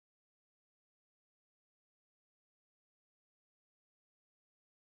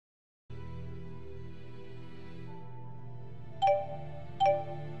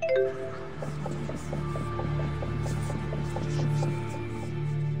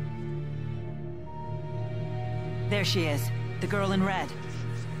There she is, the girl in red.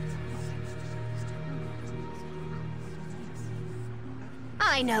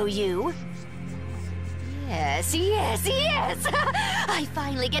 I know you. Yes, yes, yes! I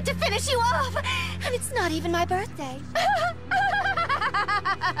finally get to finish you off! And it's not even my birthday.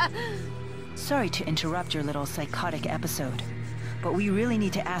 Sorry to interrupt your little psychotic episode, but we really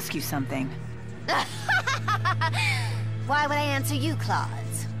need to ask you something. Why would I answer you, Claude?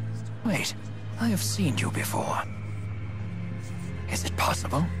 Wait, I have seen you before. Is it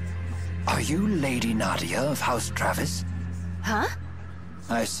possible? Are you Lady Nadia of House Travis? Huh?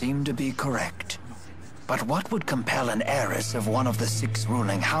 I seem to be correct. But what would compel an heiress of one of the 6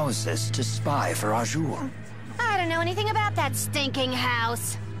 ruling houses to spy for Azure? I don't know anything about that stinking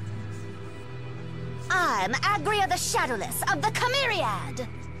house. I'm Agria the Shadowless of the Chimeriad.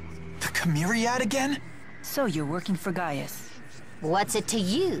 The Chimeriad again? So you're working for Gaius. What's it to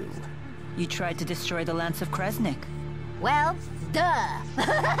you? You tried to destroy the Lance of Kresnik. Well, duh.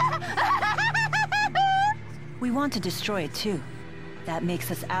 We want to destroy it too. That makes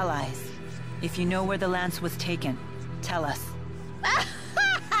us allies. If you know where the lance was taken, tell us.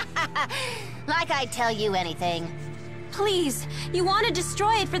 Like I'd tell you anything. Please, you want to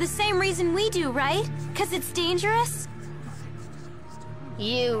destroy it for the same reason we do, right? 'Cause it's dangerous?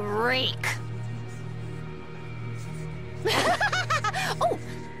 You reek. Oh,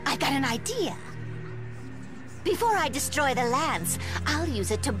 I've got an idea. Before I destroy the lance, I'll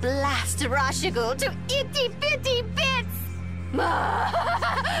use it to blast Rashigul to itty-bitty bits!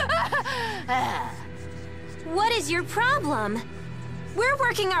 What is your problem? We're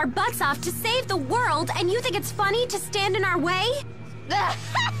working our butts off to save the world, and you think it's funny to stand in our way?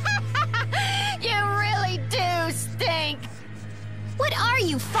 You really do stink! What are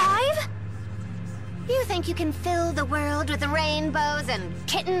you, 5? You think you can fill the world with rainbows and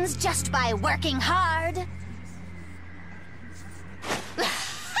kittens just by working hard?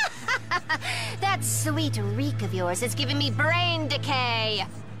 That sweet reek of yours is giving me brain decay.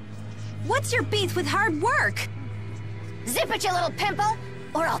 What's your beef with hard work? Zip it, you little pimple,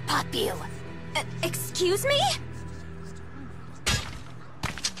 or I'll pop you. Excuse me?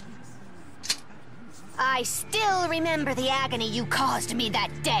 I still remember the agony you caused me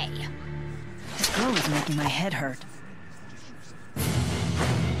that day. This girl is making my head hurt.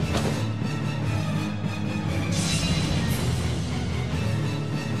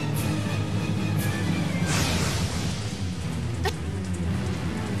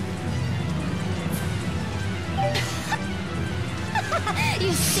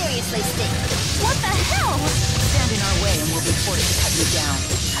 You seriously stink. What the hell? Stand in our way and we'll be forced to cut you down.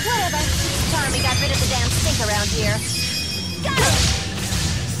 Whatever. It's time we got rid of the damn stink around here. Got it!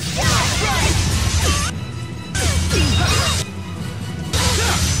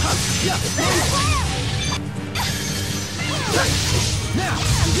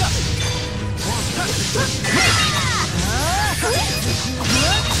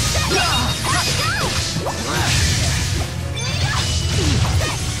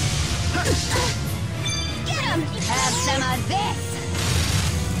 Get him! Have some of this!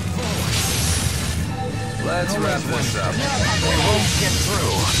 Let's wrap this up. We won't get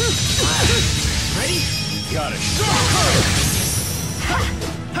through. Ready? Got it.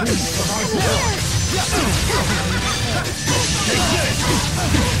 Take this!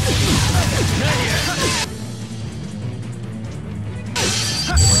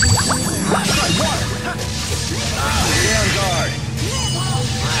 Not yet! Stay on guard!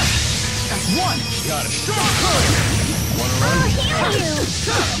 That's 1! Got it. Wanna run? I'll heal you!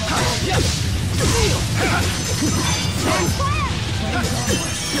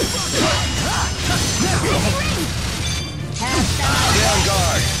 Stay on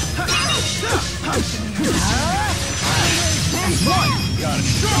guard! That's 1! Got it.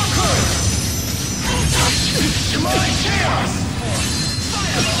 Come on, chaos!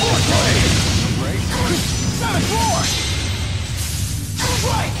 Break. 7-4!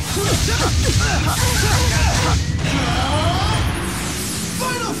 Strike!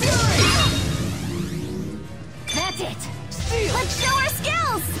 Final Fury! That's it! Steel! Let's show our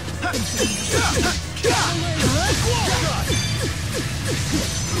skills!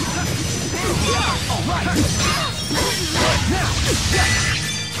 Alright!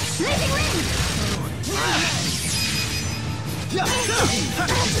 Living ring!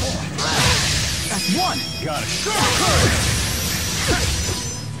 That's 1! Got it.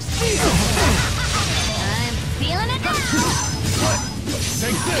 I'm feeling it now!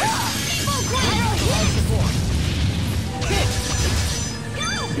 Take this!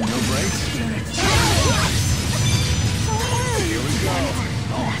 No breaks? So hard. Here we go.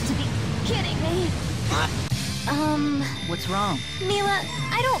 You have to be kidding me. What's wrong? Mila,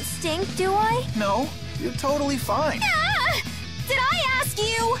 I don't stink, do I? No, you're totally fine. Ah! Did I ask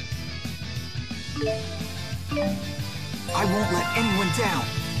you? I won't let anyone down.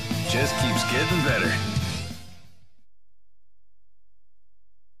 Just keeps getting better.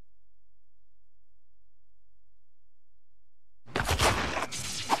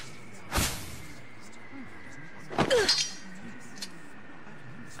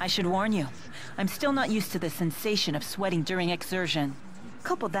 I should warn you. I'm still not used to the sensation of sweating during exertion.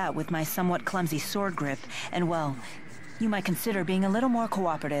 Couple that with my somewhat clumsy sword grip, and well, you might consider being a little more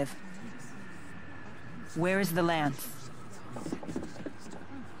cooperative. Where is the lance?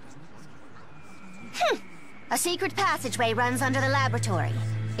 A secret passageway runs under the laboratory.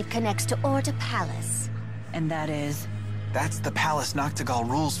 It connects to Orta Palace. And that is? That's the palace Noctigal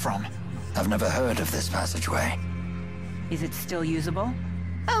rules from. I've never heard of this passageway. Is it still usable?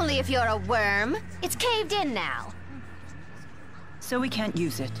 Only if you're a worm. It's caved in now. So we can't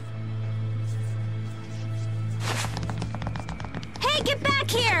use it. Hey, get back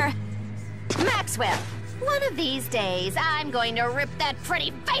here! Maxwell, one of these days, I'm going to rip that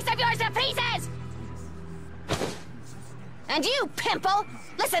pretty face of yours to pieces! And you, Pimple,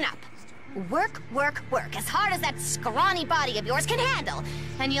 listen up. Work, work, work as hard as that scrawny body of yours can handle,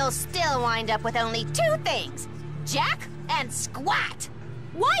 and you'll still wind up with only two things. Jack and Squat!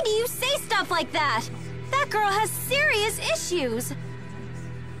 Why do you say stuff like that? That girl has serious issues.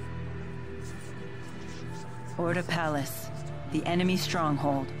 Orta Palace, the enemy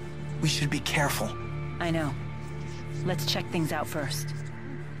stronghold. We should be careful. I know. Let's check things out first.